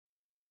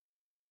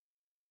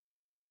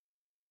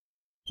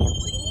It's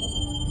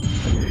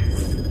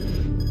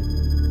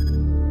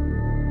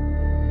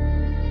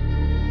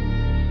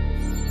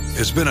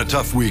been a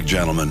tough week,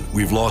 gentlemen.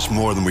 We've lost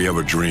more than we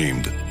ever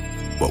dreamed,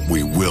 but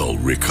we will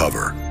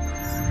recover.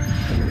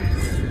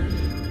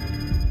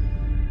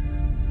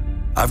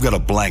 I've got a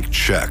blank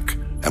check,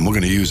 and we're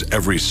going to use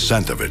every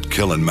cent of it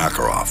killing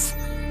Makarov.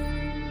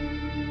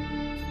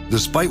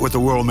 Despite what the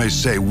world may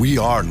say, we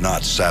are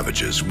not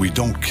savages. We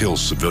don't kill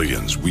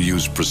civilians. We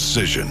use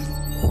precision.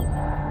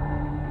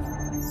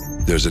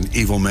 There's an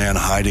evil man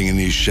hiding in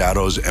these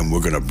shadows, and we're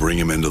going to bring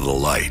him into the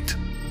light.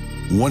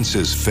 Once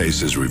his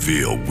face is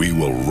revealed, we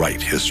will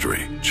write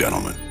history,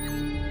 gentlemen.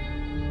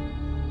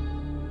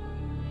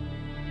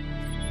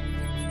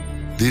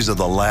 These are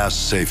the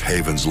last safe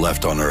havens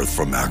left on Earth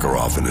for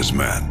Makarov and his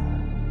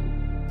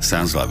men.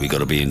 Sounds like we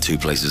gotta be in two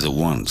places at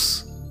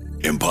once.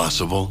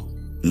 Impossible?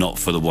 Not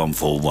for the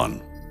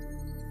 141.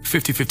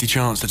 50-50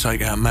 chance to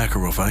take out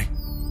Makarov, eh?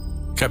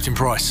 Captain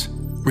Price,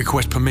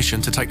 request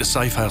permission to take the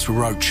safe house with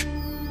Roach.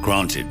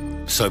 Granted.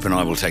 Soap and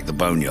I will take the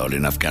boneyard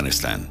in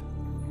Afghanistan.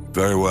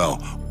 Very well.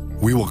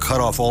 We will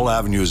cut off all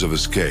avenues of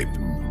escape.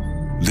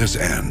 This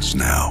ends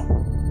now.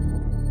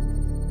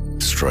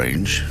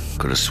 Strange.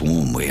 Could have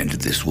sworn we ended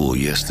this war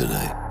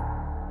yesterday.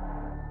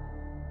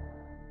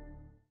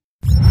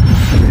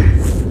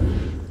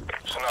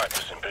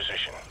 Snipers in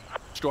position.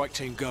 Strike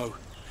team go.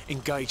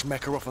 Engage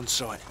Makarov on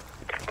sight.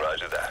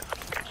 Roger that.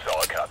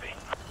 Solid copy.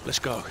 Let's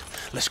go.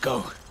 Let's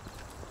go.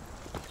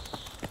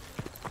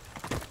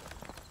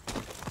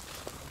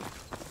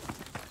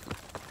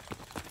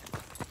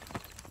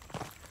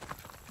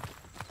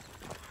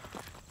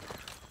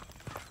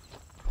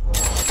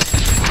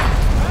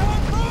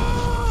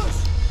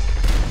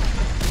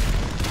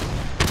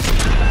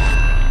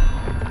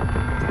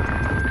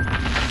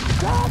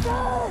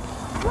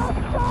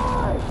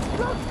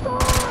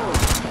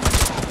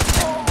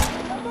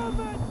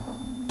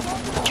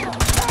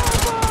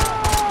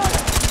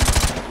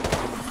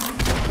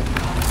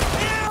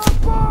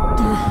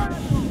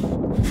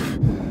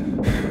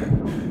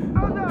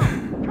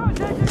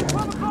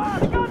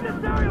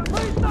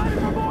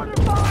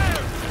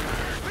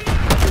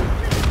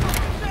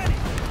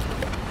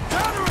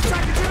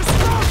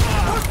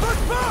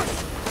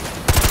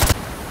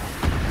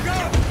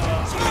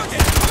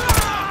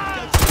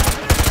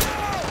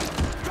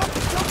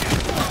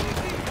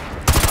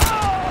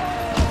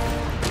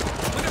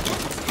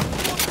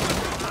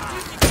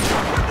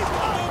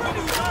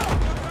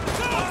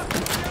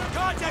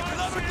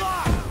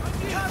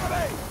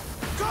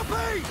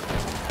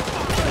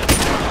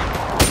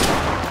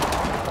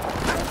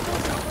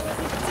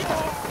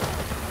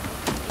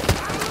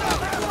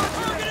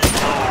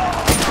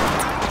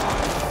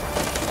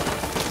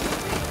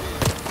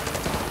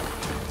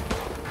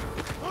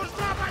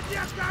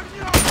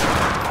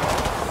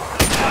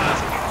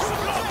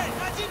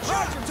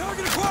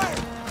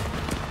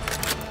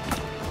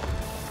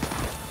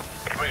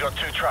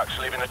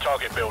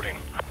 Target building.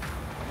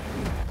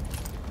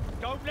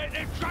 Don't let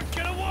them trucks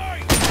get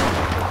away!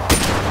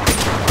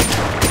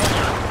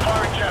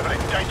 Firing javelin,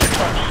 danger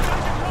close.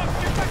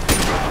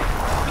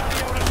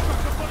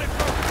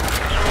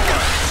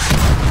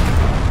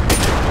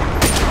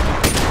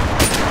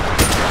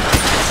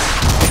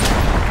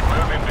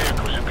 Moving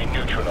vehicles have been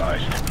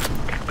neutralized.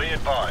 Be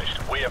advised,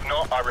 we have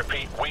not, I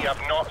repeat, we have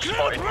not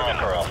spotted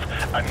Makarov,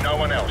 and no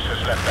one else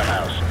has left the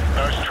house.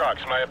 Those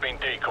trucks may have been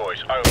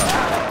decoys. Over.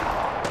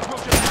 We're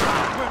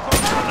both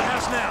in the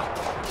house now.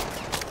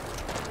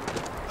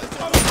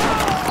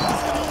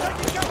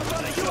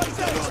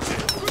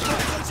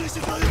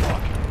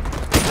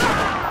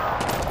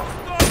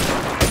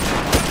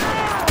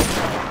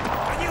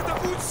 Они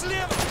атакуют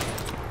слева.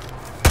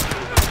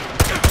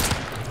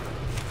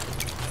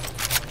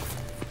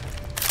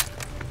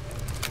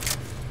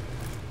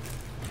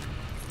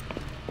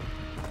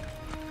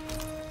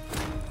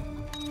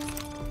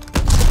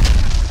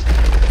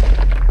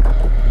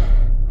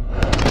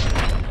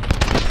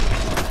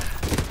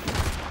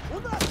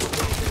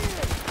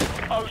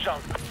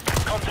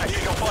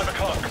 Contacting on 5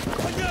 o'clock.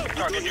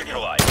 Target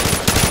neutralized.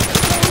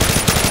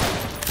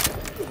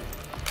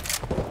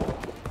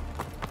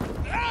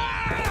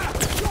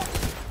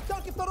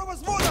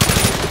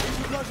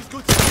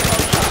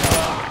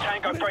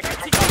 Tango breaking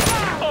from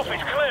cover.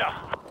 Office clear.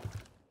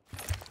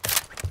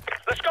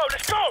 Let's go,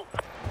 let's go!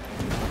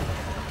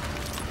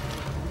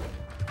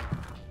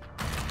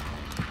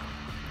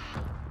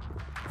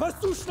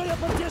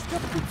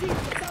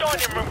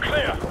 Dining room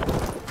clear.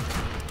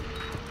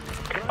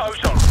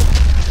 Ozone.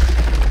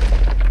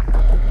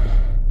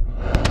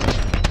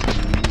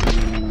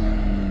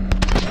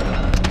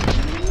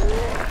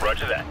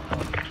 Roger that.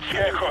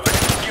 Scarecrow,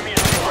 give me a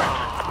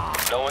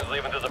direct. No one's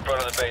leaving to the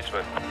front of the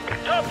basement.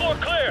 Top floor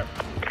clear.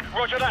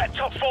 Roger that.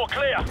 Top floor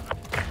clear.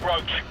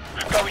 Roach,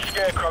 go with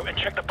Scarecrow and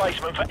check the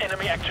basement for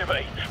enemy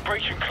activity.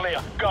 Breach and clear.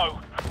 Go.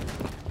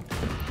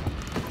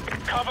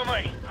 Cover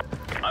me.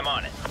 I'm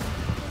on it.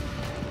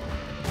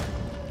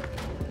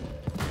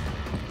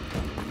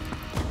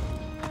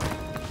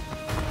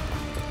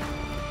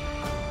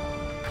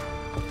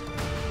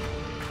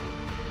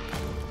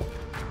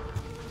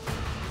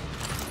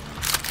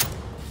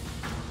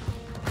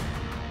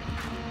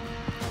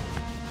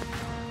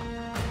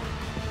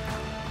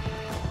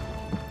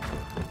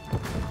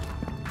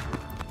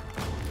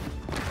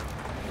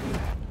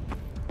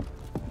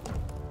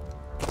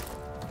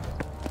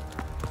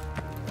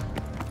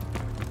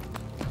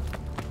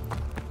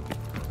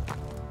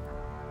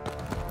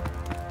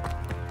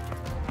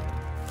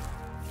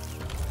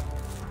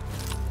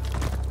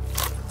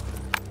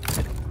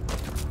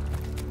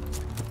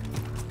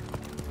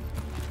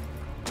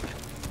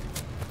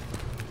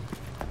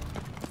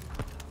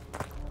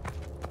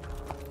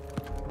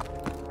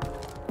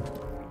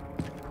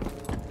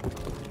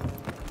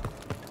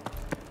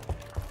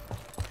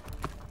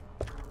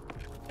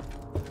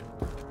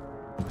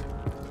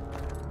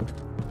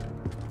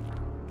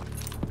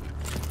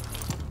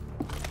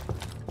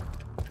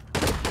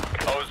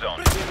 zone.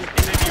 It's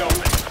in the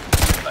open.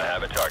 I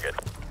have a target.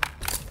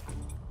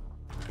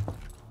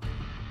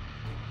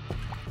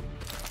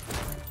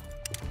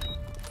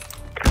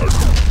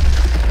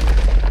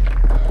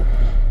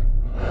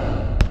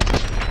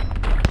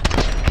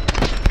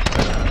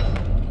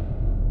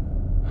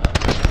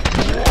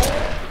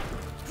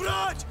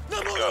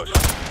 Ghost.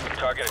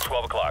 Target at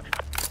 12 o'clock.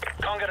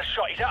 Can't get a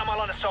shot. He's out of my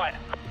line of sight.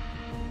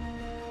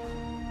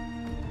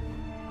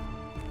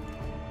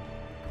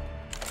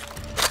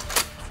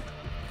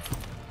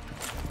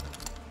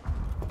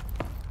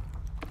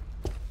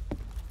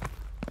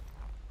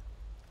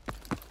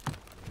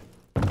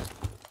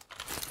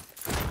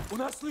 У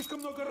нас слишком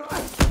много ран.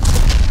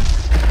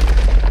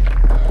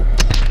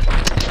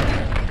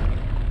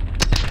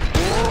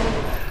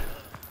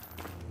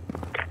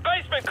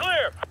 Basement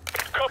clear!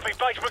 Copy,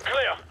 basement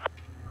clear.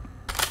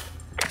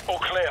 All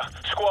clear.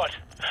 Squad,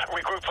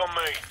 regroup on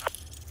me.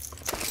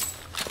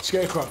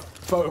 Scarecrow,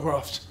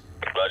 photographs.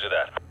 Roger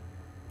that.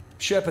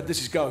 Shepard,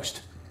 this is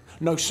Ghost.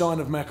 No sign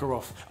of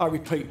Makarov. I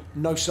repeat,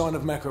 no sign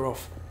of Makarov.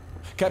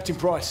 Captain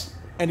Price,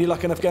 any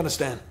luck in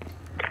Afghanistan?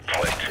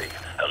 Plenty.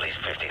 At least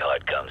 50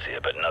 hide guns here,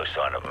 but no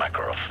sign of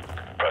Makarov.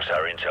 Perhaps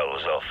our intel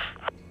was off.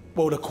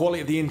 Well, the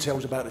quality of the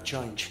intel's about to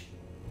change.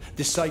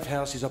 This safe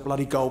house is a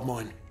bloody gold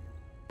mine.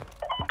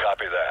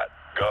 Copy that.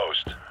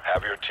 Ghost,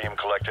 have your team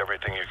collect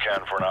everything you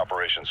can for an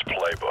operations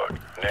playbook.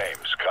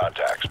 Names,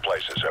 contacts,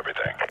 places,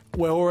 everything.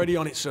 We're already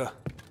on it, sir.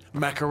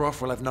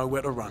 Makarov will have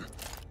nowhere to run.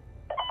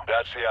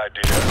 That's the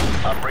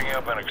idea. I'm bringing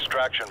up an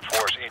extraction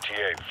force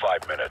ETA in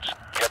 5 minutes.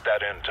 Get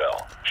that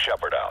intel.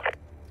 Shepard out.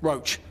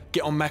 Roach,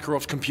 get on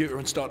Makarov's computer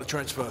and start the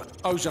transfer.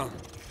 Ozone,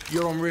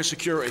 you're on rear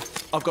security.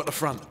 I've got the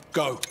front.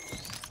 Go.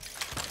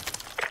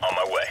 On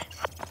my way.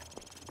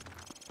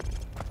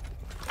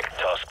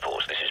 Task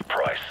Force, this is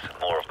Price.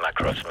 More of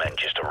Makarov's men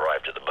just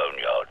arrived at the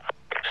boneyard.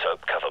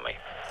 Soap, cover me.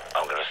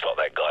 I'm gonna stop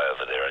that guy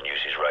over there and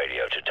use his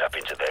radio to tap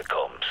into their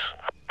comms.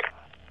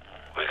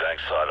 We're going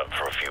silent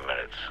for a few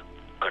minutes.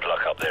 Good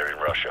luck up there in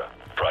Russia.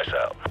 Price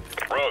out.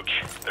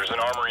 Roach, there's an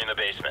armory in the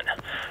basement.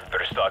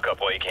 Better stock up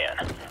while you can.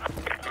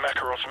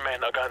 Makarov's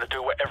men are going to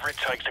do whatever it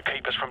takes to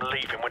keep us from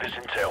leaving with this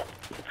intel.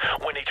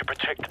 We need to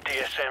protect the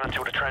DSM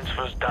until the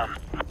transfer's done.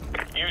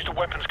 Use the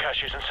weapons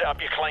caches and set up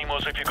your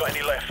claymores if you've got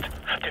any left.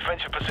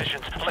 Defensive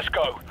positions, let's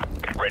go.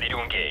 Ready to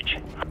engage.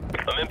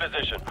 I'm in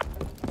position.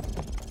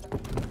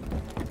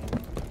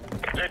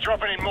 They're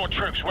dropping in more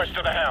troops west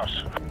of the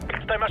house.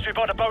 They must be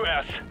by the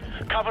boathouse.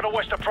 Cover the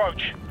west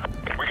approach.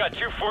 We got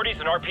 240s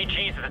and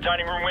RPGs at the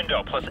dining room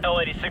window, plus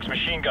L-86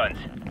 machine guns.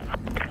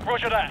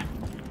 Roger that.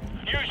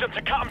 Use them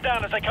to cut them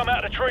down as they come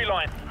out of the tree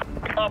line.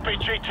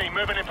 RPG team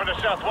moving in from the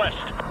southwest.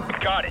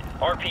 Got it.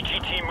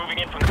 RPG team moving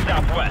in from the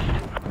southwest.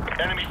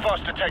 Enemy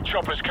fast attack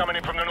choppers coming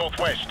in from the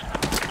northwest.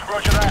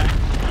 Roger that.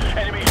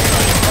 Enemy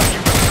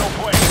approaching from the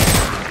northwest.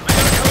 They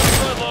got a code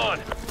flood on.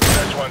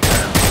 That's one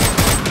down.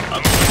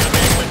 I'm moving to the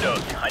main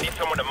windows. I need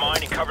someone to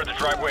mine and cover the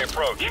driveway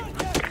approach.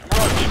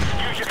 Roach,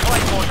 use your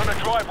claymores on the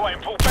driveway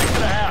and pull back to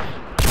the house.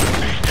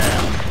 He's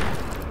down.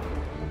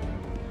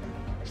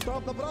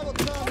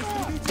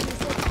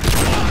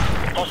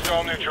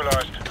 Hostile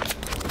neutralized.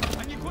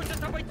 Они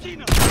хотят обойти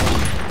нас.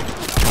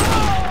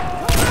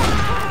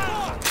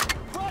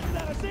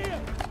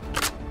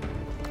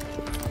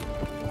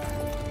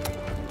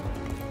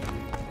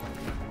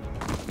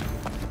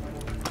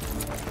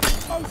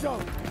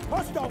 Ozone!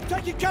 Hostile!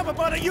 Taking cover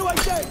by the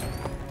UAV!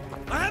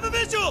 I have a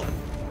visual!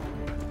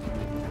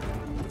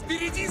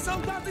 Впереди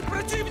солдаты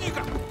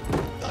противника!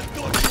 Да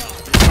точно!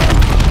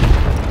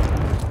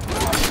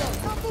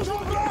 Нам нужен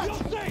врач!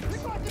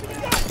 Прикройте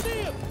меня!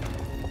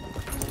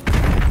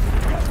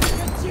 Я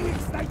прикончил их,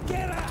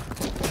 снайпера!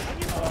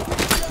 Они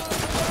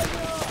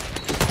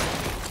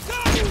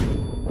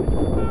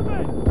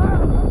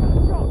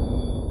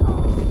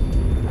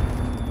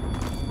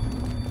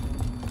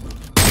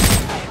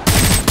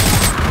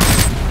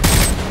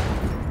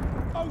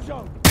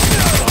Ozone!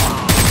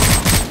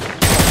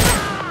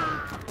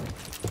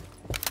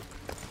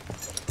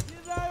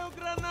 Кидаю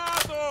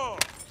гранату!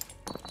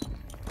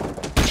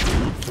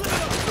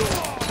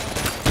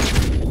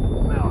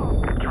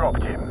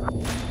 Dropped him.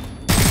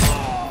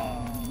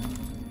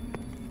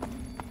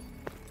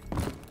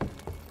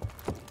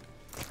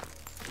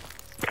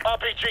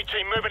 RPG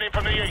team moving in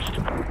from the east.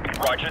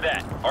 Roger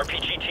that.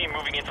 RPG team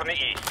moving in from the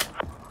east.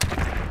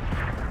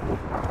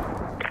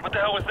 What the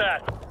hell was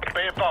that?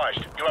 Be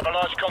advised, you have a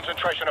large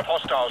concentration of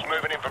hostiles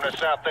moving in from the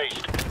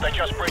southeast. They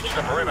just breached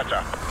the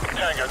perimeter.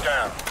 Tango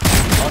down.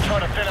 I'll try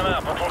to thin them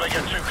out before they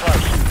get too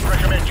close.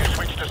 Recommend you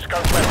switch to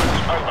scope weapons.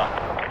 Over.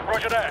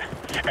 Roger that.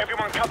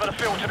 Everyone cover the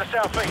field to the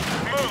southeast.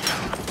 Move!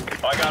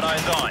 I got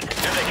eyes on.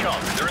 Here they come.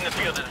 They're in the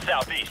field to the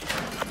southeast.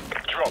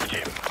 Dropped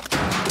him.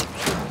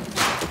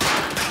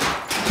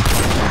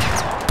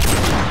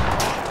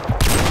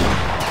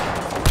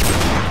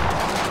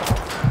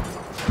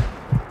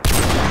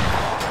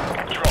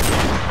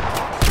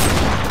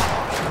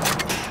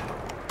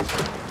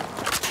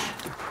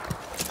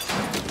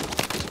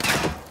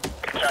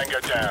 Tango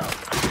down.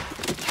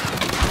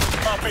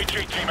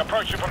 RPG team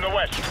approaching from the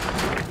west.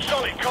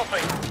 Solid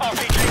copy.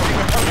 RPG team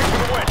approaching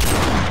from the west.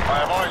 I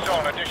have eyes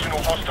on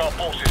additional hostile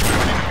forces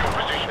moving into your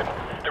position.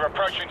 They're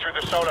approaching through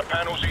the solar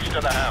panels east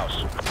of the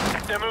house.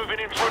 They're moving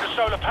in through the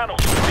solar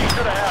panels east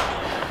of the house.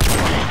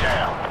 He's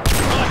down.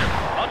 Roger.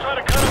 I'll try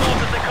to cut them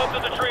off as they come to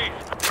the trees.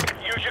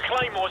 Use your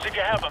claymores if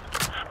you have them.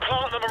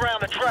 Plant them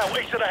around the trail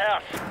east of the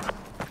house.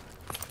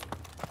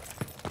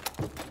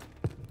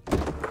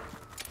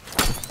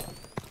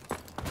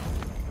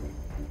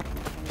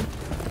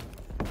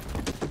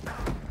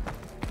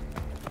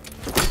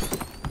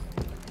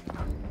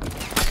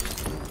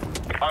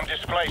 I'm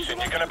displacing.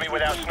 You're going to be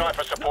without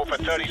sniper support for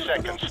 30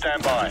 seconds.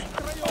 Stand by.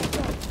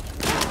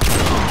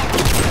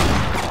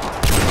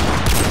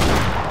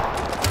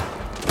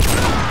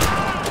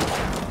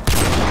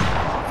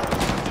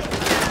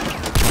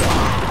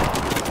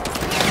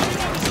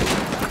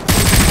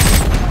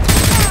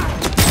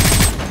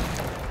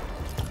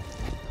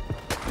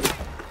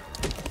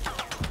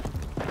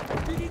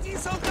 Впереди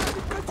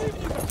солдаты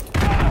противника!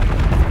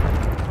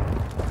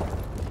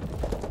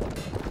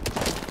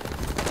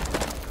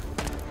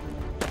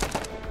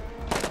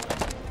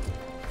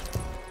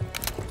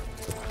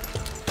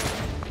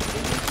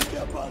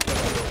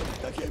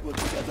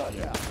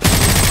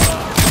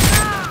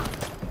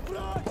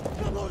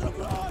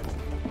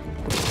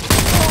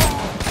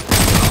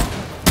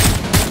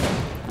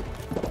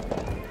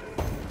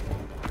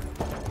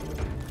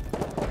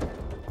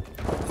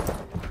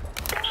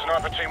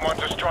 Sniper team 1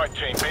 to strike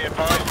team. Be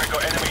advised, we've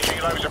got enemy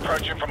helos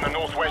approaching from the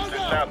northwest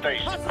and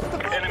southeast.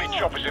 Enemy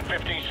choppers in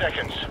 15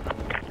 seconds.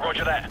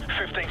 Roger that.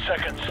 15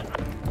 seconds.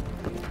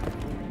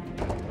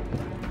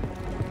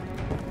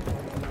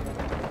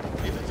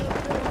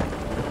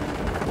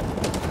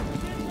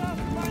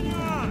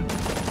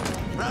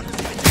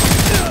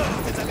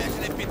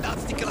 Замечены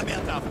 15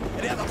 километров.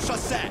 Рядом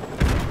шоссе.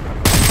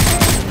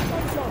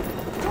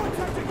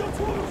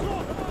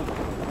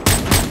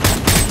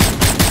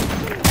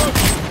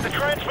 The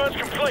transfer's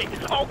complete.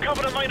 I'll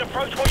cover the main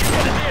approach while you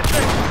get a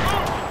DSM.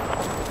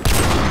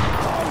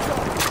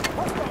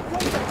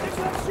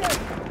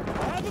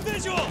 I have a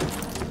visual!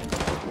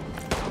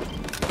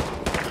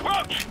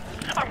 Roach!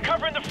 I'm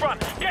covering the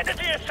front. Get the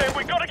DSM.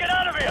 We've got to get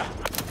out of here.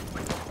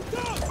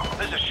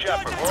 This is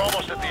Shepard. We're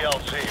almost at the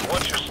LZ.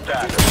 What's your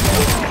status?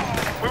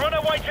 We're on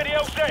our way to the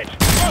LZ.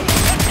 Roach,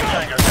 let's go!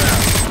 Tango down.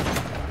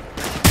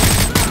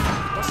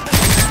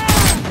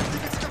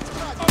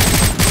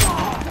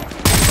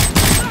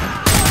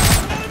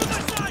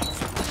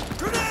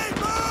 Grenade,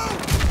 move!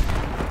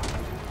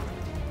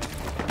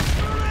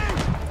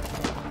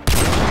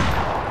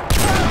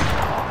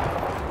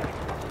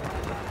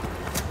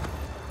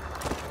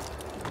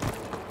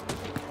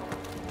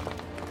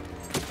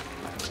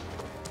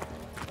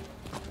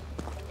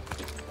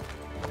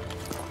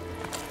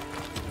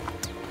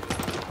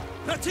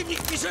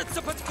 Противник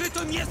движется по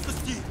открытой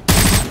местности!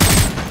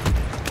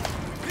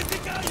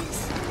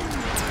 Выдвигаюсь!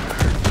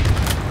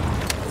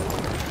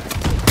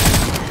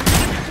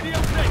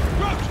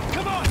 Roach,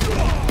 come on!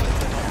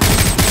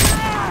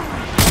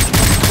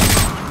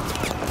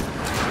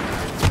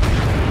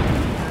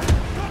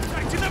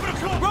 Contact 11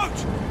 o'clock! Roach,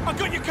 I've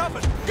got you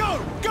covered! Go!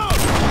 Go!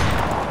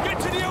 Get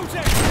to the LZ!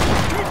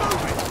 Keep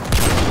moving!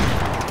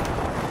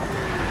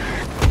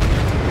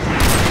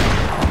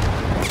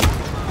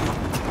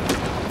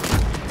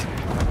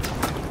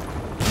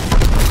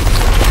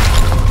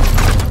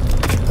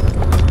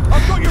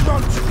 I've got you,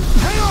 Roach!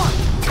 Hang on!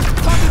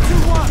 Thunder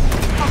 2-1!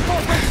 I've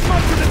got red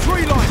smoke in the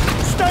tree line!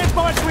 Stand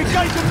by to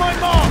engage on my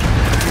mark!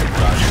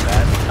 Roger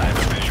that. I have a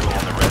visual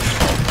on the red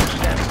smoke.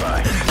 Standing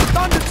by.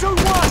 Thunder 2-1!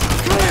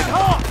 Cleared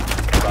hot!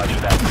 Roger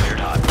that. Cleared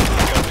hot.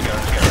 Guns,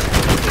 guns, guns.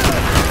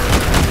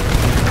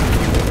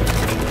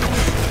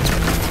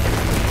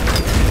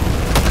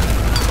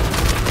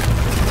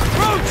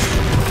 Roach!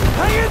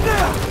 Hang in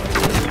there!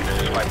 This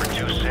is Viper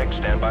 2-6.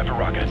 Stand by for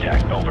rocket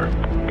attack. Over.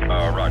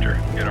 Roger.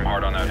 Get them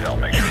hard on that hill.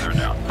 Make sure they're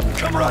down.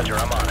 Come on! Roger,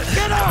 I'm on it.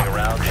 Get up! Coming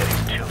around,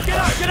 heading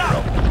 250. Get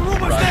up! We're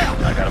almost Roger. there!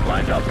 I got him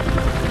lined up.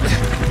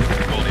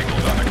 Gold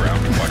Eagle's on the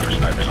ground. Watch for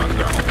snipers on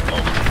thermal.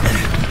 Over.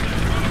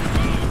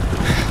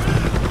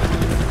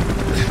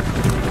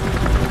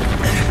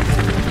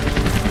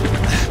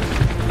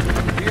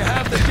 Do you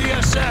have the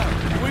DSM?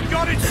 We've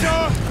got it,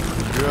 sir!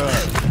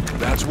 Good.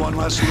 That's one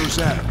less loose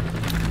end.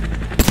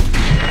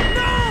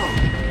 No!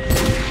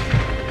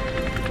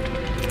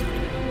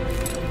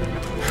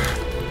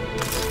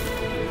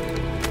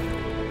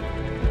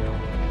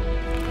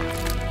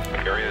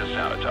 Area is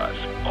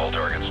sanitized. All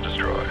targets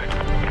destroyed.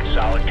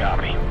 Solid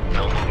copy.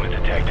 No movement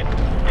detected.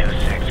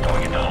 2-6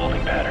 going into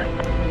holding pattern.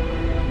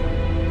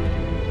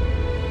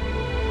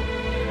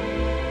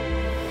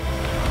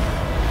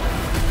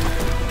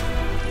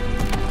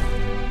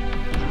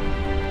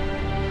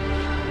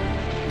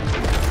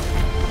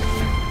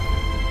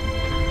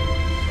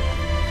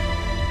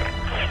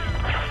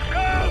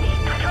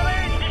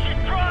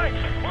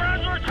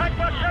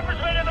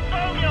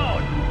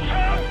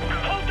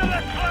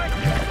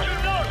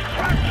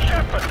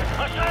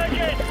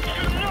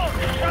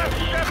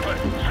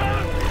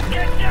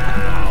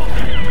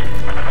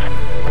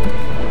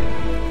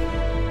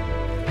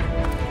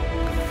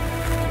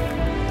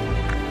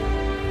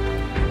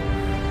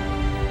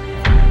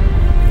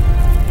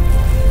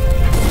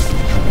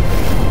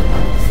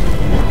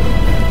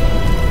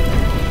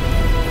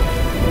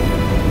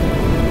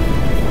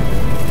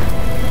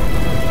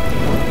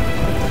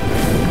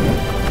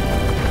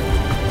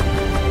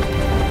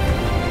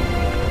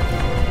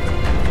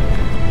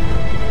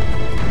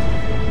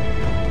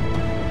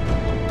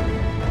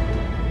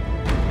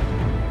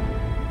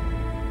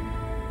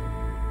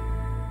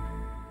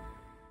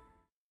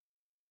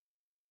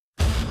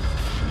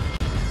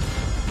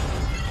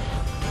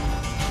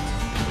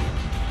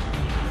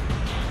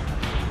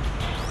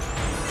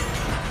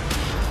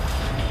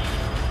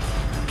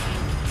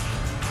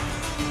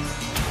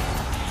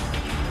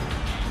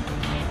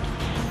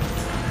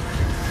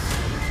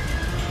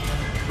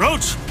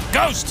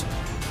 Ghost!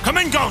 Come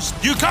in, Ghost!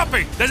 You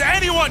copy? Does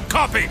anyone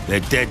copy?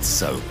 They're dead,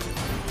 Soap.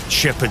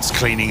 Shepard's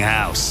cleaning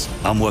house.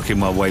 I'm working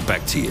my way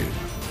back to you.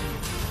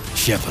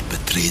 Shepard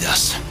betrayed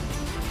us.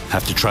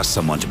 Have to trust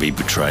someone to be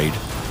betrayed.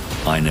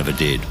 I never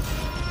did.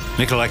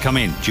 Nikolai, come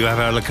in. Do you have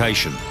our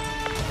location?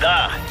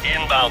 Da,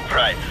 inbound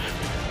Price.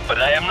 But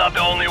I am not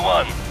the only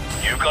one.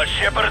 You've got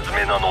Shepard's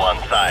men on one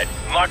side,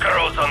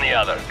 Makarov's on the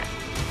other.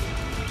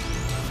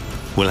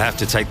 We'll have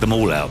to take them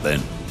all out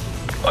then.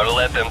 Or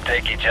let them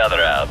take each other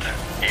out.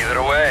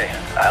 Either way,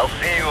 I'll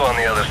see you on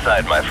the other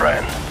side, my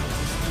friend.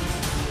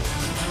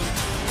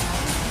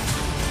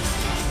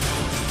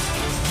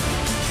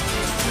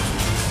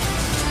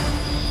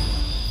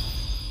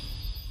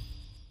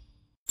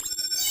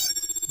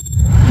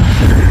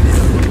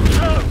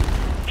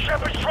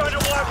 Shepard's trying to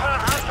wipe out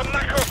Hunt and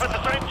Makarov at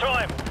the same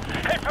time.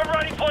 Head for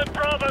Rally Point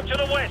Bravo to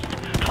the west.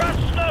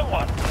 Trust no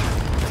one.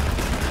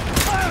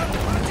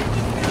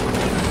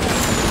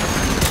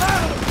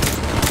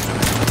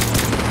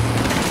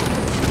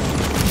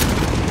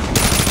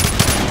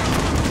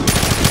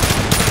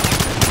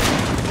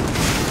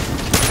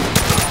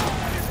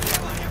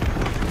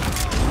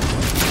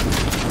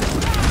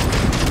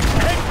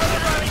 Head for the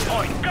rally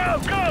point. Go,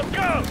 go,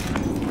 go!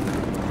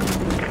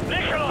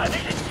 Nikolai,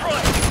 this is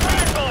Price.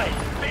 Stand by.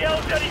 The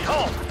LZ is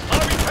hot. I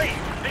repeat,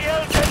 the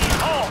LZ is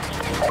hot.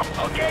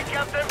 Okay,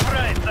 Captain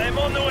Price, I'm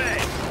on the way.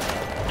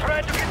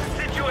 Try to get the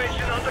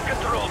situation under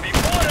control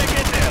before I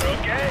get there,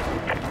 okay?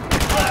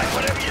 Right,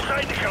 whatever you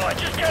say, Nikolai,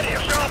 just get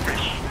here,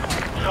 sharpish.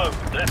 So,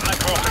 let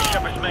Makarov and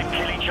Shepard's men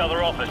kill each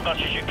other off as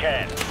much as you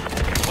can.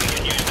 We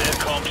can use their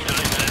comms to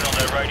listen in on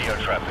their radio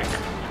traffic.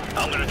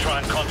 I'm gonna try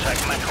and contact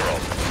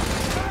Makarov.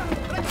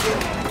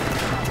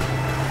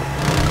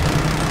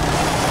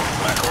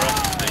 Makarov,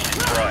 this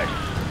is Price.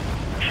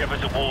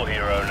 Shepard's a war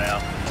hero now.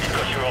 He's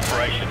got your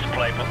operations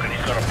playbook and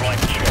he's got a blank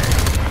check.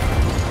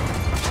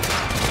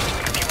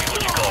 Give me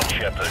what you got,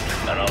 Shepard,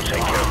 and I'll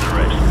take care of the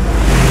rest.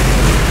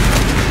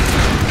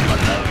 I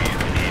know you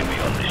can hear me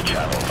on this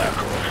channel,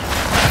 Makarov.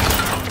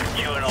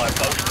 You and I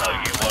both know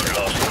you won't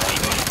last a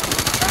week.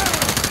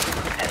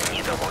 And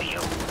neither will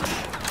you.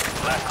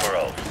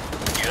 Makarov,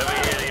 you ever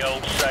hear the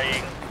old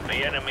saying,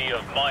 the enemy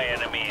of my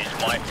enemy is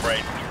my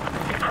friend?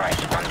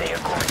 Price, one day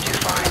you're going to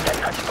find that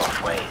cuts both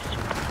ways.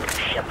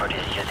 Shepard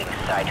is using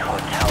Site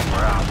Hotel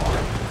Bravo.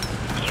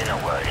 You know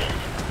where it is.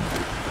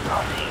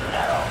 I'll see you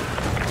now.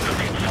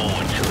 Looking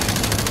forward to it.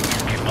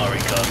 Give my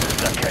regards to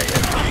Zakhaev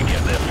if you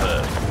get there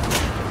first.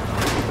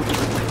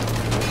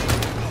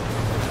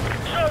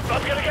 So,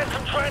 I'm gonna get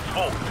some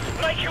transport.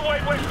 Make your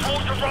way west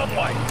towards the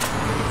runway.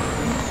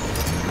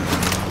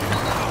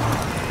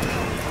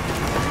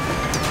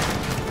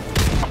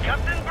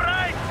 Captain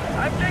Price,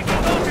 I'm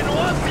taking off in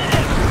 1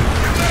 minute.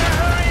 You better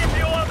hurry if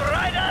you want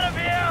right out of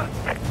here.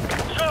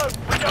 So,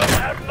 we don't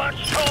have much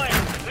time.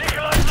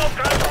 Nikolai's not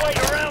going to wait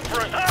around for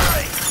us.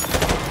 Hurry!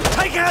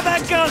 Take out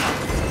that gun!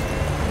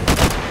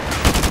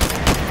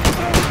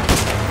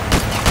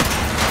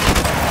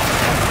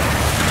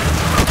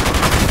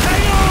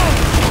 Hang on!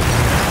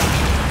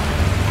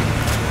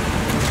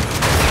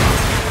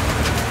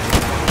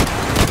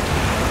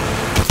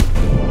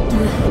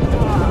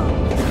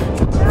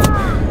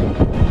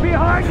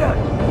 Behind us!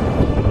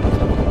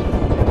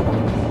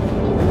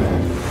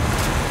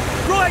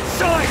 Right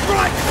side!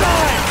 Right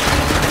side!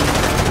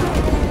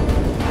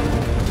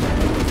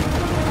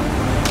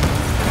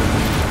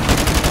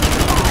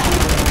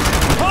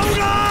 Hold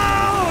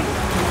on!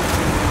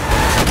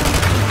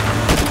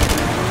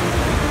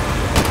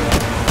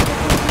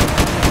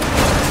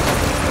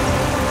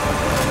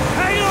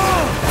 Hang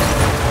on!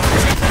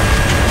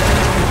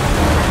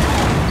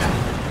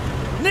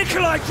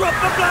 Nikolai, drop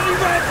the bloody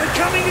ramp! We're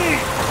coming in!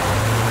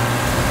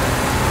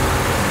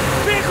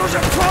 Vehicles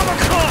at 12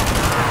 o'clock!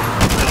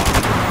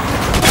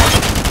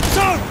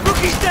 So,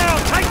 rookie's down!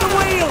 Take the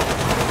wheel!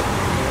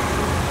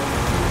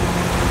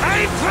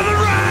 Aim for the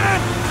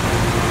ramp!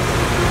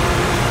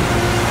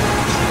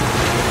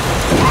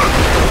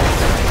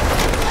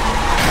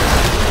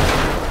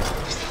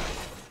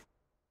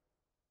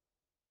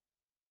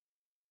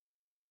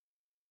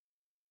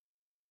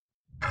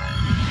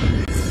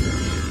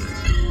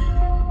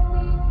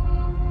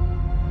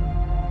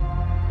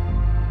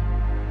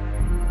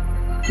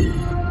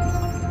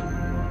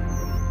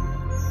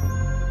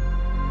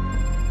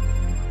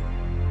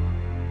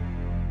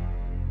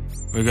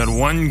 We got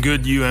one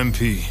good UMP.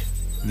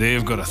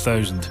 They've got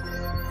 1,000.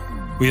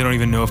 We don't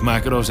even know if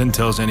Makarov's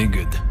intel's any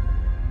good.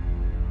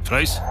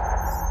 Price?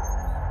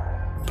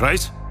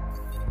 Price?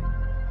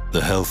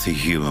 The healthy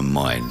human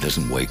mind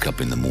doesn't wake up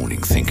in the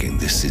morning thinking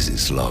this is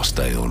its last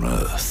day on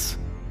Earth.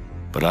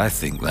 But I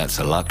think that's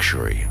a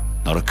luxury,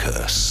 not a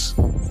curse.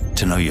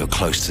 To know you're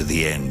close to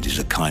the end is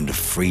a kind of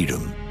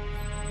freedom.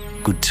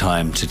 Good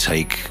time to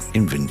take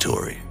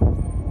inventory.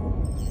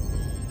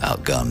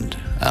 Outgunned,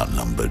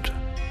 outnumbered,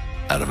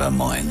 out of our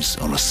minds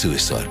on a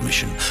suicide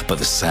mission. But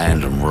the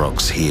sand and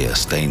rocks here,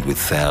 stained with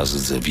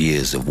thousands of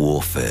years of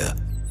warfare,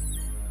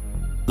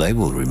 they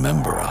will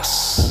remember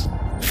us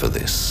for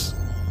this.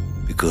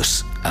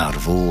 Because Out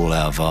of all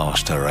our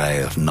vast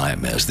array of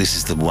nightmares, this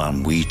is the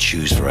one we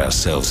choose for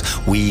ourselves.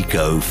 We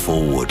go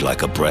forward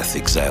like a breath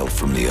exhaled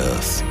from the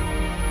earth,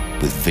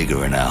 with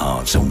vigor in our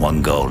hearts and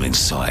one goal in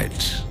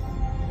sight.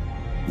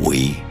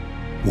 We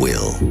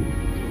will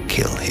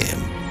kill him.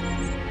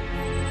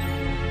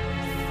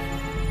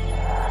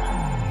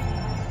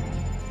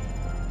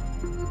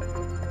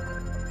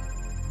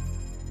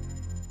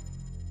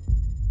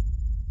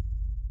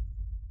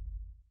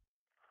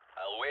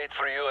 I'll wait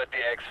for you at the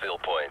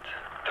exfil point.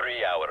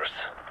 3 hours.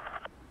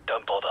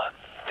 Don't bother.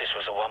 This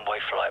was a one-way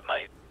flight,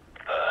 mate.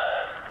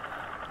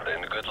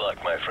 Then good luck,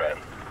 my friend.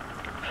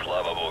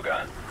 Slava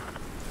Boga.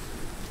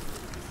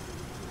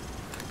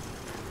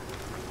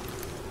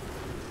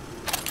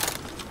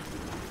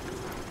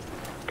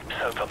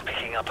 Soap, I'm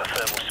picking up a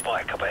thermal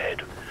spike up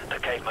ahead. The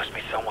cave must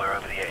be somewhere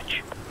over the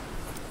edge.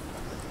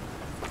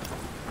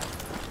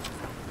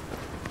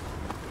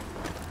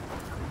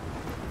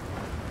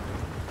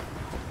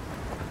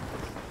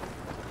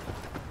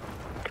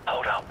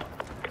 Hold up.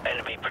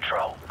 Enemy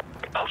patrol.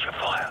 Hold your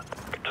fire.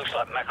 Looks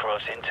like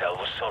Makarov's intel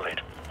was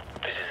solid.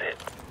 This is it.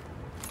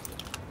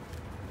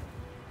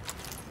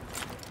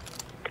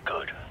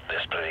 Good.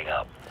 They're splitting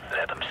up.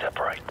 Let them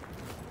separate.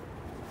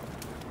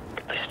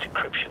 This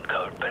decryption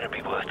code better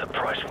be worth the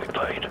price we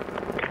paid.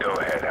 Go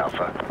ahead,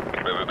 Alpha.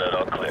 Riverbed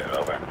all clear,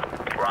 over.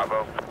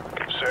 Bravo.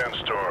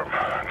 Sandstorm.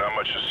 Not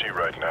much to see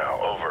right now.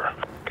 Over.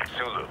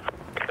 Zulu.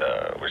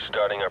 We're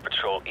starting our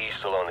patrol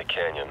east along the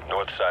canyon.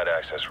 North side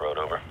access road,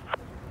 over.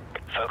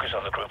 Focus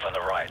on the group on the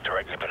right,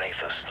 directly beneath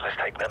us. Let's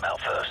take them out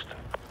first.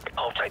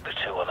 I'll take the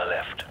two on the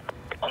left.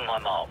 On my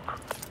mark.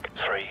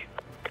 3,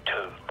 2,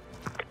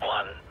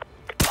 1,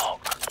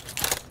 mark.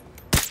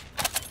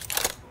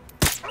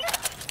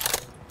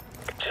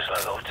 Just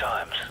like old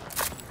times.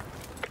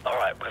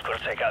 Alright, we've got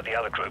to take out the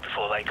other group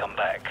before they come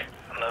back.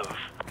 Move.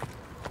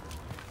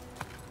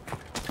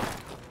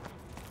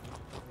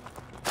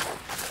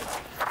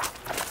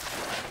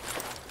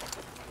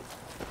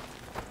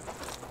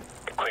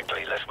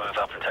 Quickly, let's move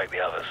up and take the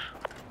others.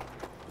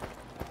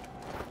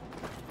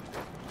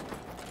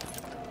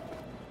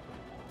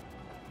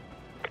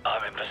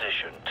 I'm in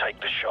position. Take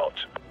the shot.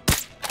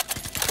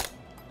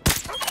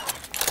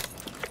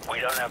 We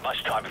don't have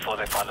much time before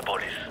they find the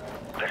bodies.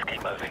 Let's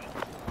keep moving.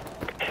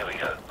 Here we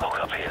go. Hook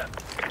up here.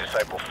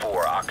 Disciple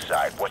 4,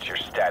 Oxide. What's your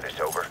status,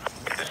 over?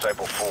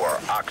 Disciple 4,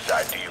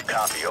 Oxide. Do you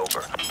copy,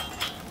 over?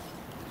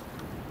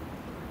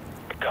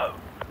 Go.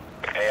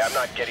 Hey, I'm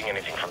not getting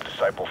anything from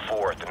Disciple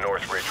 4 at the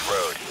North Ridge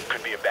Road.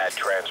 Could be a bad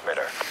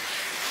transmitter.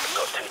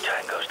 Got 2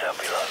 tangos down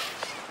below.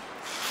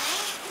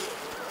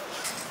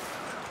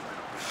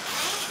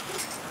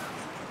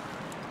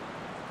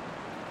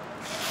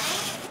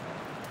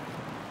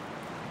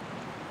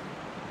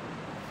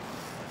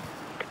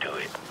 Do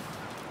it.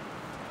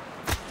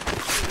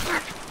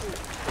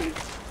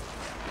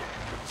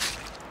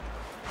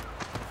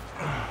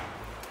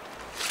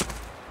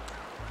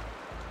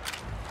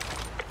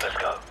 Let's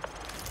go.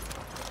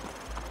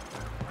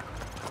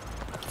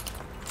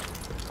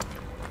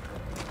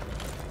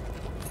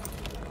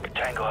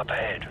 Tango up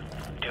ahead.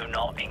 Do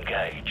not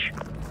engage.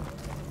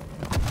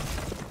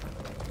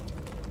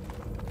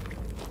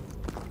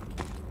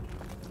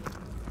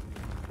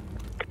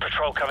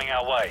 Patrol coming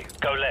our way.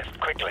 Go left,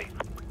 quickly.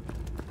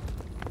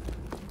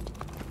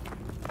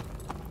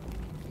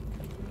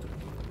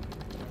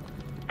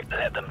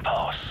 Let them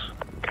pass.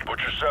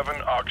 Butcher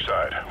 7,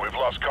 Oxide. We've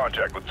lost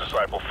contact with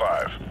Disciple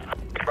 5.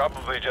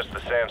 Probably just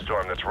the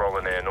sandstorm that's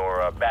rolling in,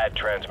 or a bad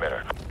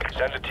transmitter.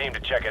 Send a team to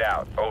check it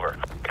out. Over.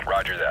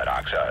 Roger that,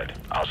 Oxide.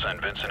 I'll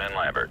send Vincent and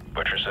Lambert.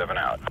 Butcher 7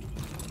 out.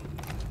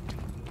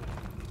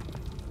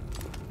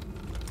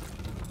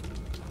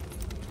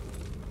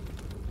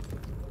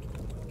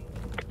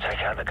 Take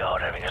out the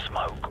guard having a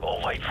smoke,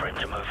 or wait for him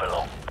to move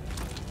along.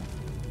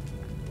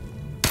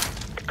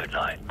 Good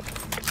night.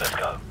 Let's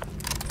go.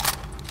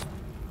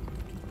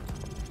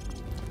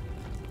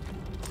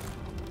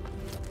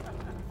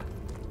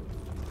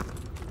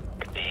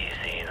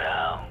 Easy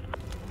now.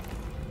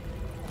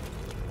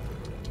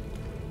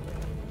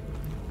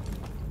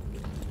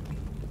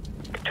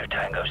 Two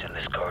tangos in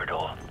this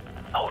corridor.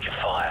 Hold your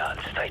fire and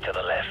stay to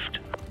the left.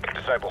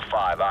 Disciple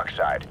 5,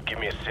 Oxide. Give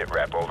me a sit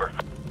rep, over.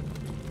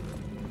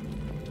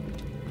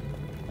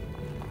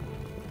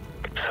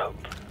 Soap,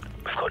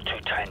 we've got 2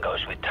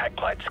 tangos with tack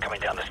lights coming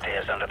down the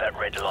stairs under that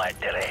red light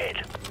dead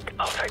ahead.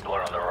 I'll take the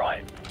one on the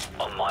right.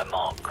 On my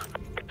mark.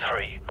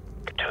 3,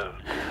 2,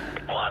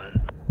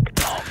 1,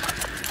 mark.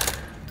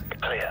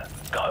 Clear.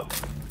 Go.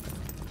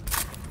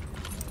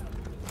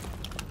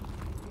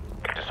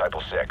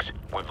 Disciple 6,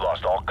 we've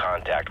lost all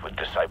contact with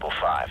Disciple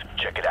 5.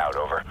 Check it out,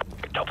 over.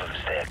 Top of the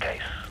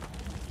staircase.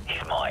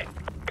 He's mine.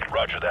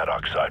 Roger that,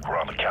 Oxide. We're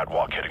on the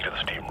catwalk heading to the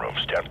steam room.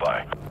 Stand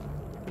by.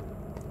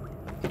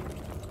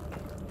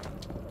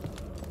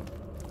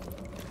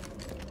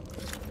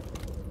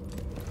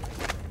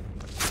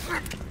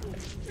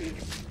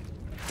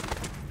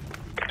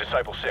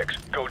 Disciple 6,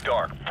 go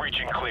dark.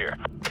 Breaching clear.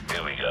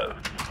 Here we go.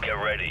 Get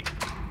ready.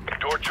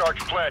 Door charge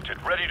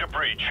planted. Ready to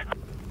breach.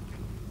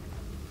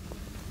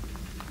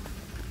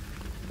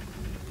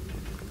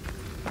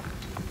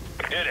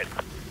 Hit it.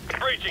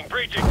 Breaching,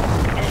 breaching. Move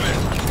in.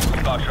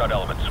 Foxtrot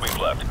elements, sweep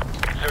left.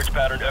 Search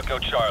pattern Echo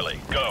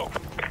Charlie. Go.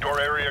 Door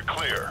area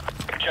clear.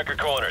 Check your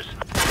corners.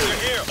 They're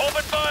here.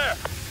 Open fire!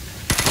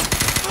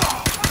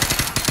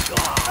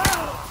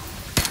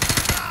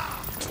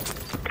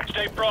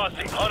 Stay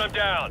frosty. Hunt him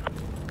down.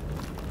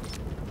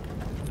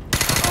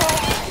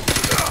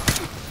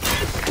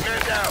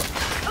 Man down.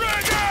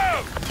 Frag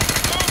out!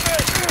 Move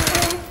it!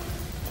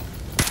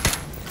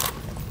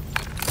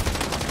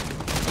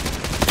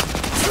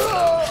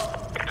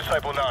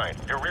 Disciple 9,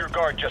 your rear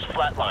guard just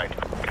flatlined.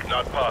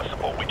 Not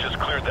possible. We just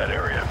cleared that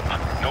area.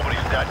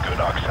 Nobody's that good,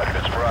 Oxide.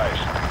 That's Price.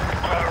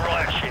 Grab a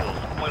riot shield.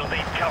 We'll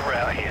need cover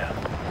out here.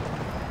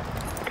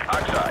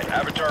 Oxide,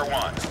 Avatar 1.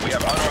 We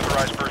have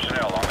unauthorized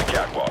personnel on the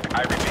catwalk.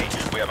 I repeat,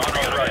 we have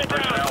unauthorized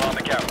personnel on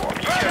the catwalk.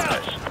 You get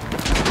this.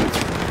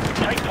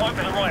 Take point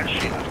with the riot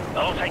shield.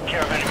 I'll take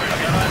care of any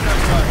risk.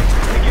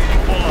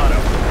 Engaging full auto.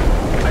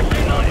 I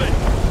see nothing.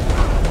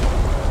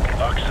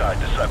 Oxide,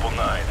 Disciple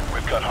 9.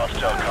 We've got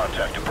hostile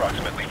contact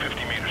approximately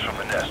 50 meters from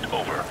the nest.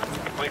 Over.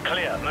 We're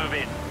clear. Move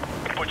in.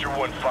 Butcher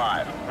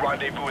 1-5.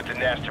 Rendezvous at the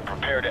nest and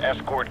prepare to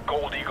escort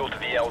Gold Eagle to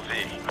the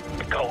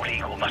LZ. Gold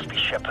Eagle must be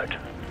Shepard.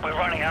 We're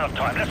running out of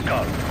time. Let's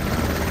go.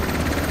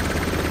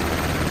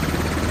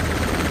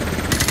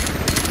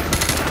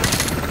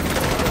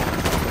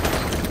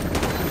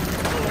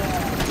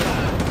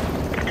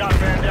 Got a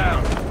man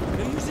down.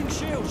 They're using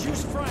shields.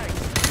 Use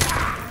frags.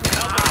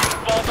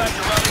 Fall back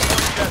to rally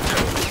point jet 2.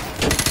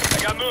 I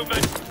got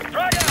movement.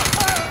 Frag out!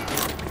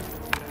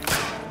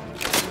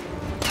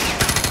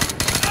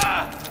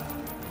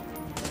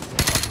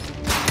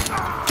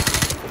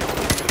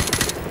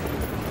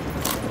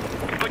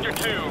 Butcher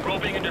 2,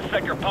 roving into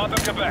sector Papa,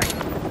 Quebec.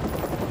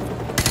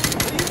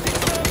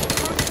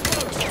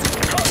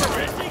 Cover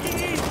me! Digging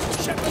in.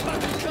 Shepard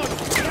back and coast.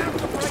 We have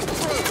to break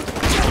through.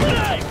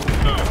 Grenade!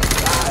 Move!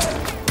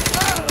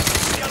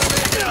 Got a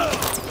man down!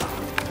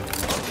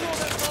 I'll draw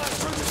that fire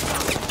through the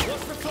stuff.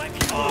 What's the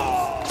flanking?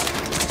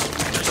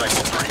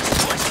 Disciple 3,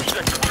 like to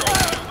sector control.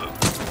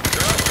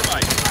 They're on your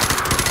mic.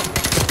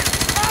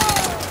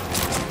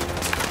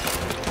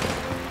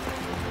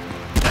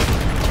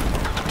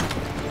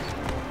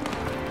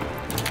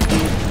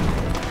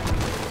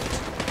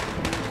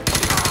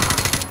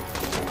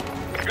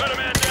 Got a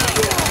man down!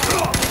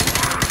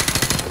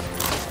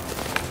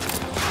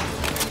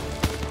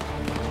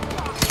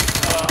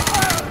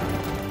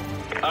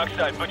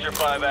 Oxide, Butcher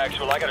 5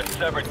 actual. I got a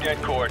severed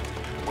dead cord.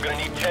 We're gonna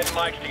need 10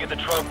 mics to get the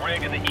trunk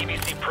rigged and the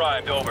EBC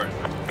primed. Over.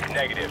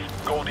 Negative.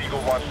 Gold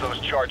Eagle wants those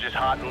charges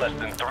hot in less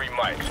than 3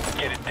 mics.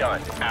 Get it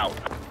done. Out.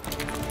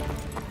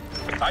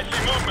 I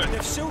see movement.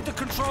 They've sealed the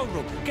control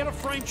room. Get a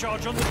frame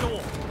charge on the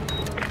door.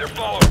 They're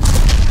following.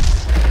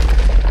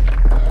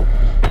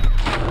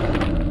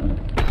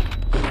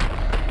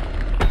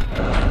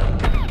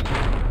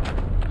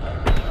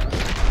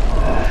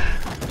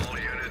 All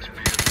units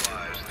be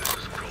advised, this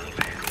is Gold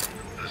Eagle.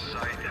 The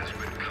site has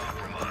been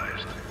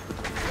compromised.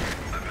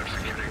 I'm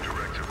executing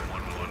Directive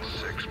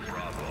 116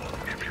 Bravo.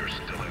 If you're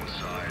still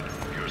inside,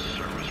 your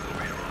service will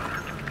be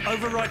honored.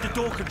 Override the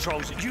door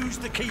controls. Use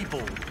the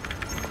keyboard.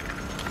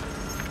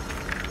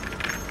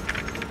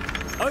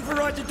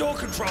 Override the door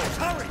controls.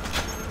 Hurry!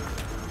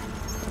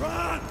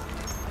 Run!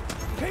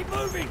 Keep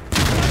moving!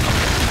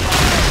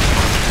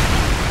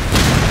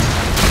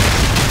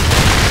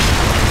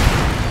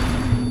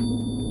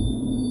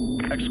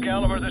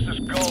 Excalibur, this is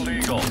Gold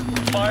Eagle.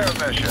 Fire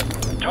mission.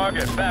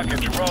 Target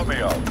package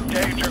Romeo.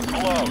 Danger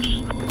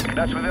close.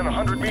 That's within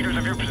 100 meters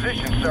of your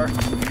position, sir.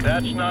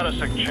 That's not a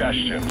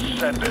suggestion.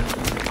 Send it.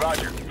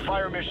 Roger.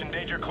 Fire mission,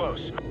 danger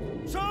close.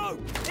 So,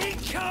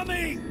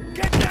 incoming!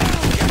 Get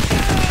down! Get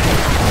down!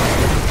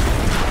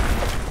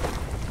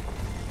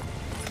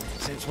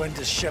 Since when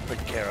does Shepard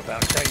care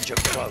about danger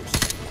close?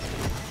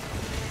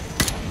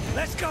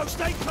 Let's go!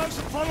 Stay close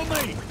and follow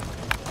me!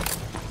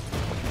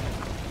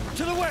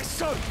 To the west,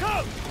 so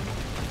go!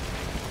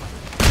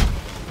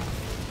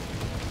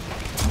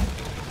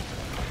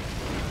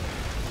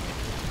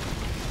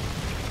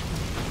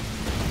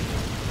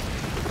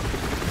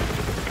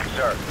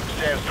 Sir,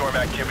 sandstorm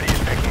activity is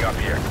picking up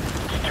here.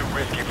 It's too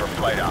risky for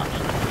flight ops.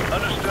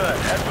 Understood.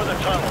 Head for the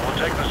tunnel. We'll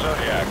take the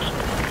Zodiacs.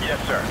 Yes,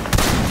 sir.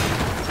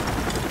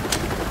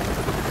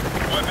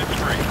 Weapon 3,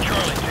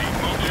 Charlie team,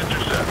 move to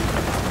intercept.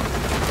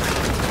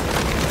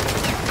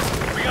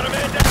 We got a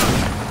man down!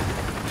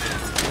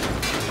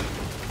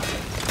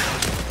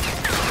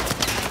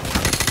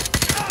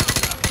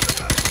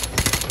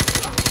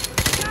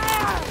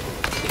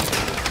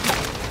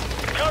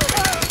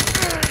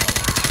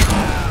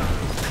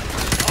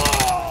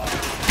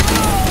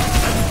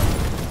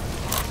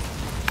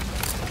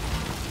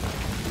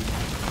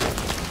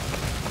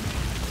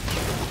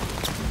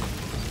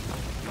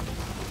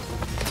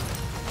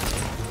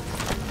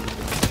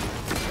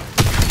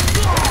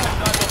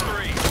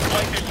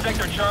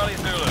 Sector Charlie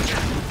Zulu.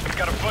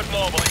 Got a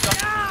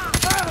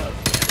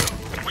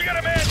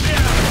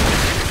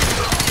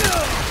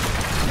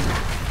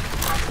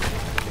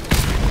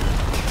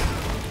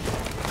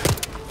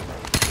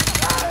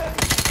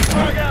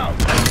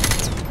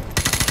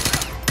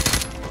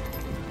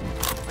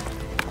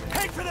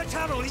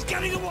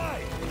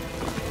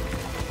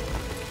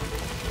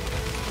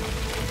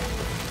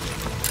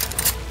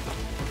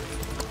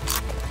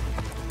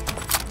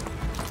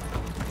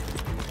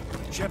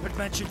Shepard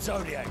mentioned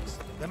Zodiacs.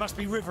 There must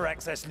be river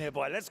access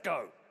nearby. Let's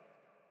go.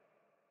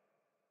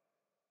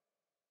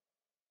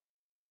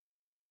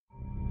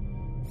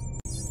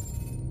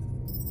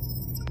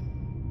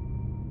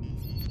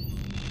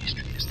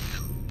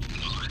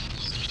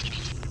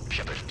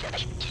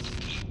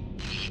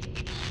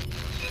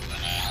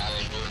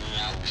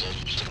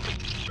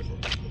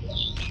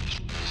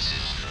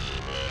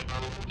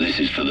 This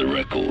is for the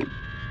record.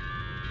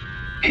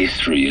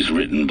 History is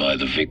written by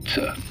the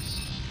victor.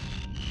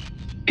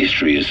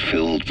 History is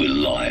filled with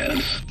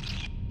liars.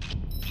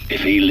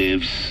 If he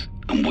lives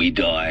and we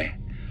die,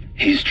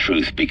 his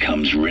truth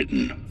becomes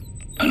written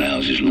and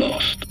ours is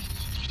lost.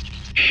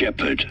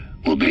 Shepard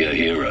will be a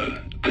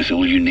hero because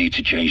all you need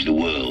to change the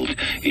world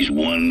is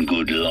one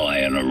good lie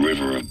and a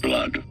river of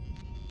blood.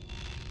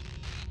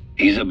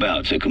 He's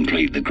about to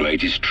complete the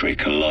greatest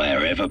trick a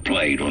liar ever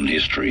played on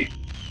history.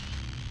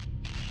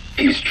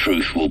 His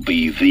truth will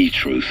be the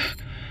truth,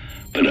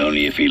 but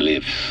only if he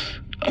lives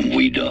and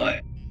we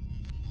die.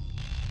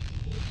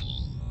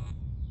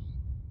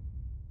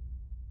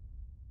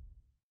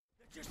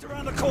 Just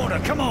around the corner,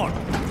 come on!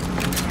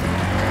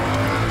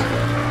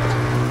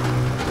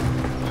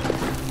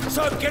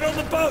 So, get on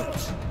the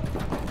boat!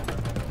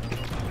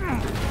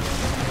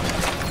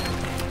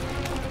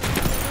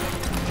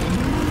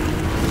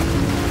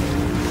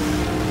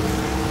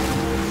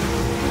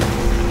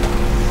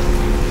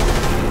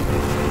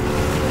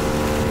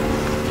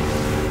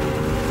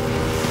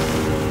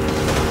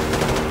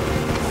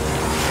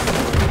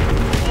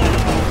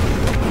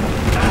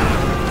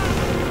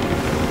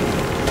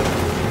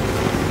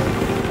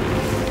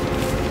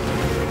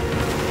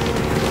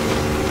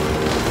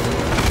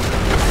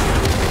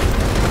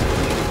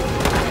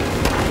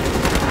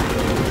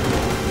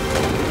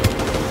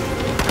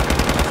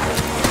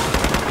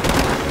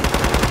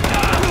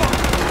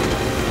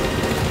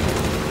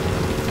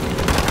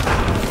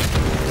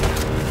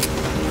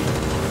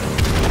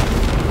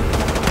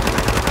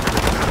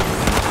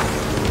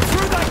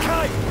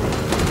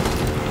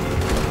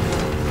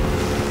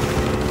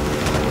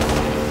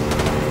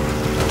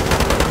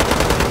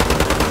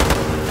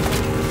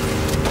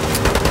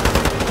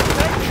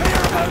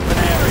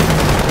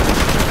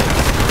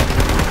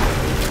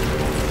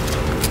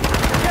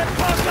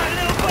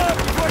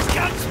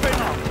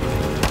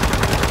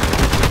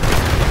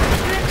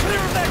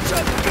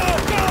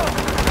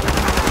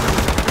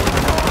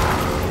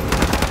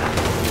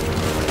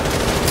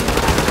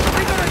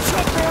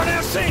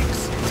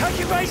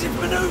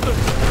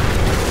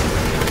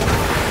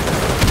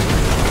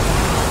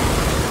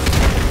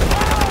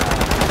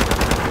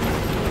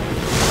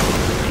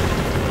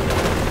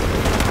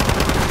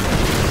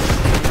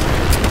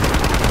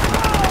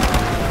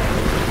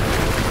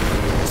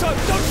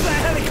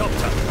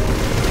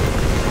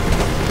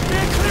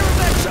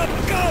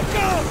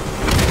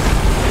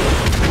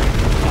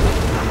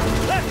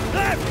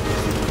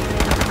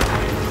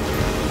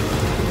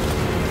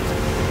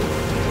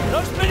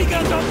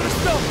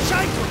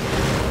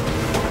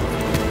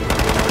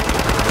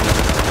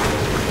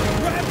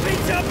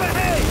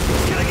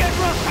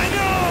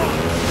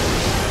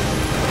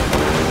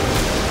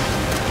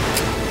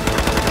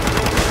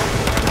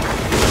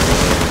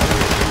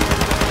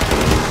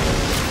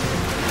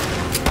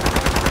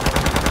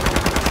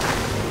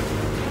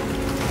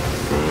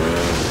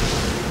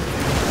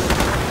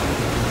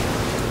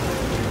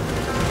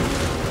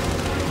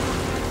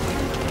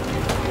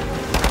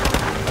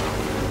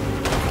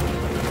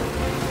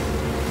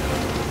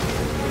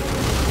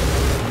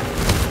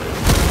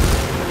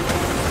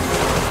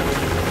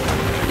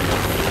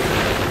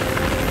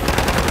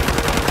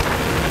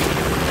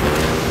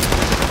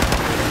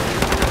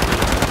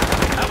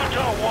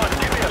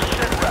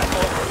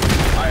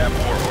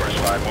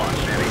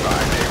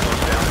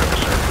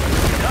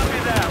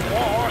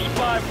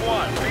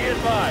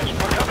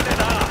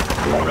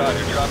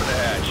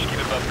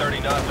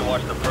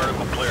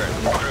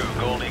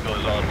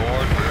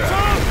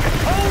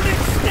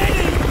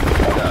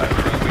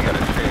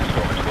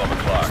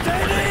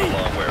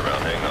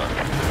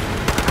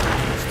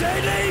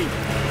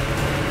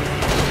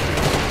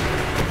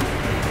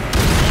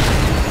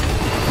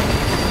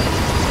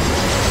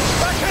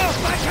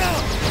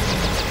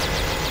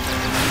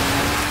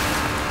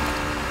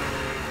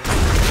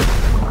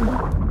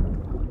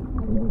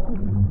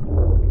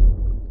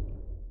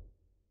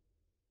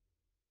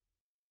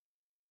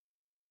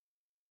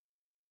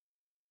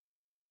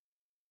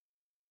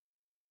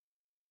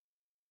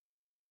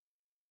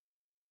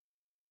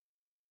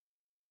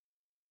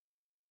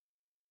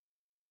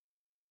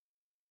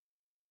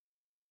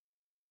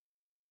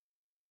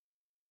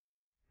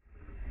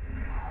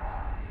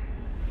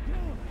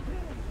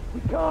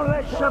 Can't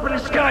let Shepard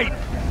escape!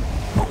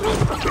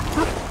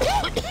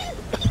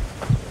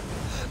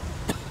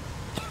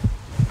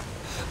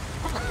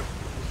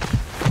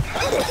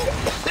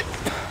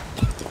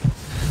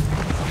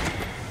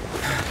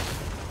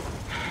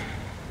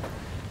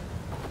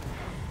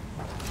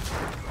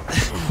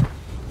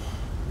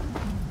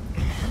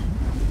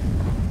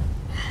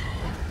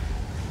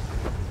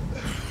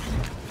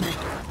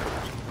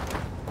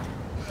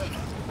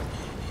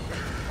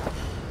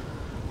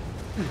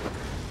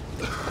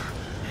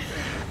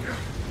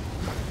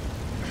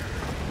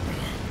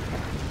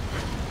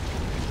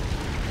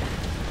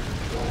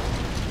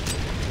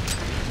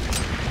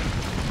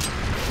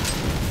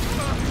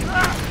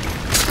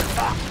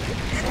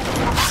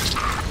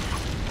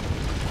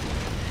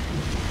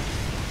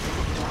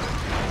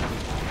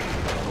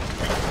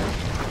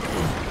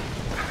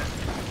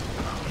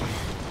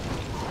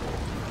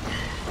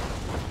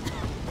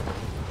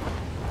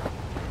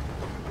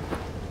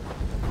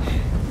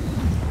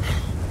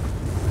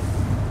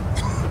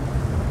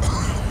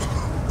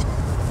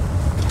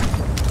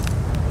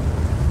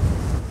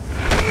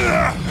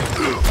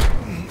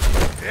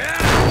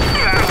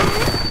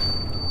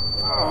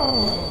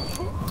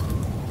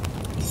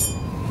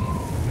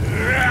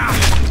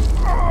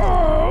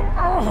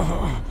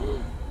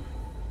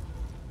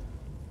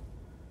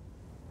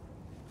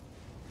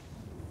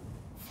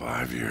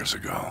 5 years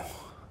ago,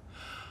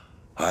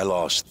 I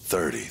lost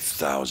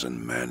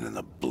 30,000 men in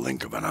the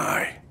blink of an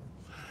eye.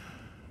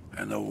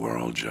 And the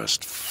world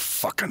just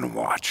fucking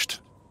watched.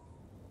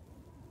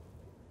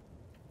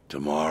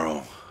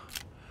 Tomorrow,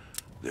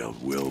 there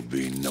will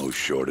be no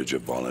shortage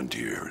of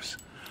volunteers.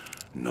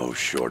 No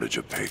shortage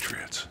of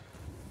patriots.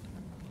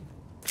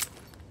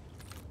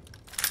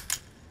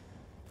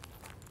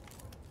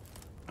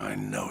 I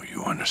know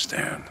you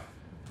understand.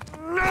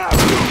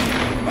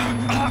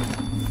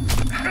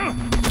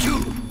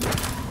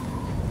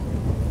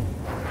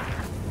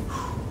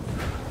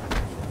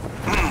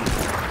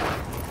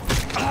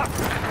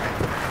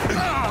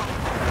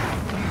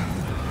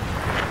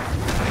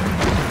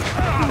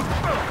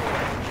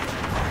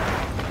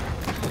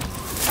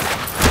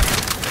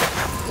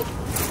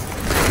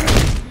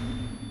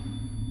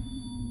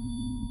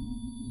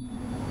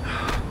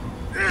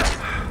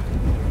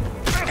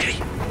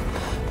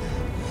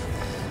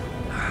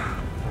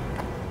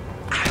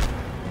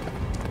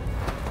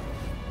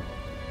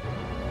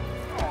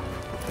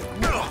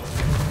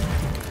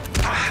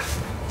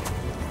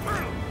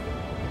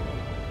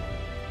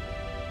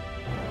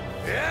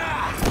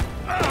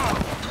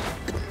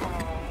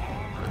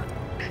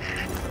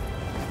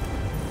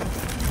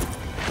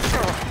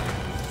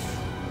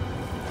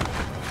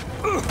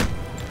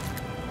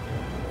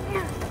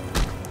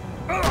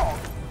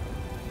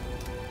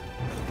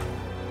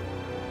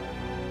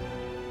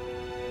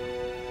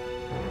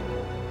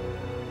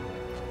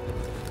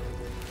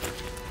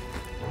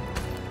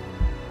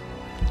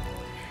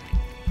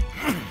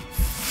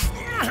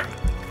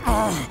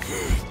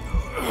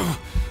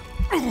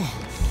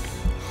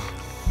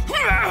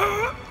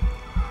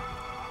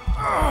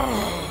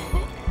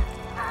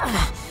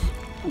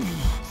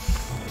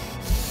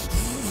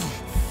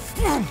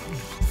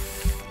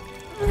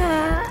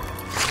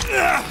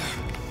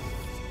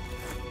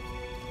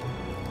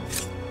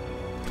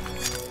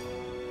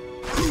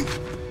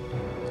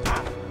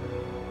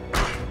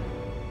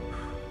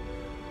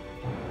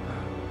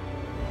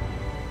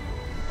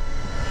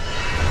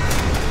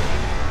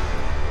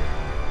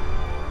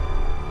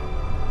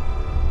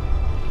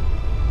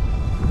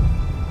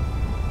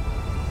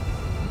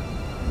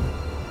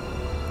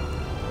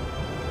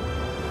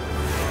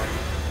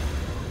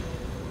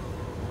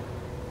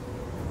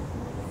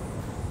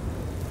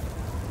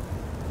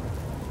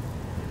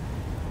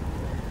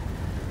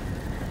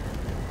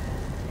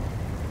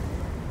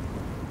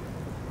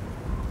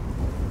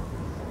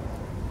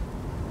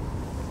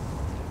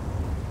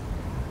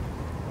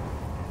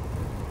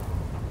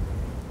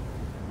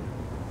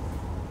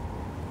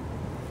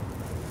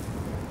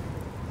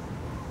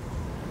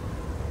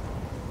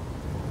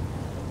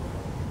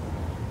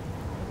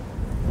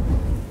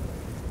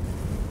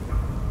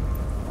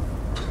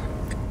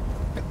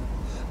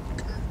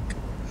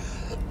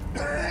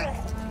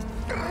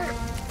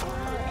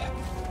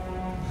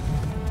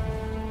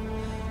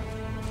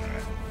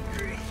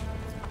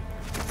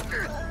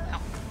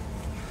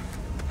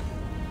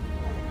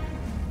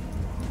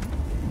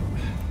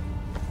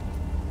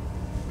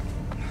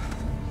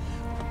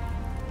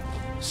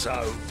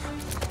 Soap.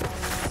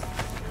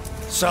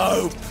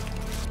 Soap!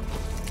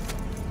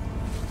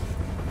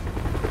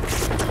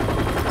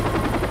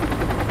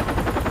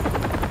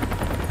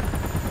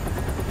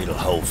 It'll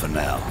hold for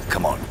now.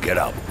 Come on, get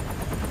up.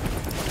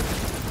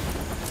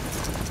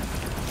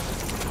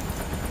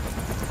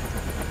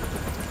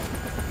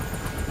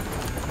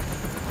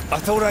 I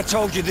thought I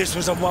told you this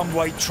was a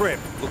one-way trip.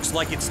 Looks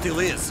like it still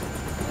is.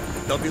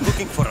 They'll be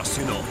looking for us,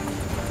 you know.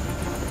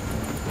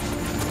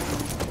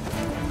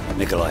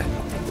 Nikolai,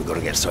 we've got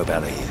to get Soap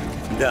out of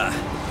here. Nah.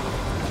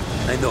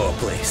 I know a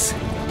place.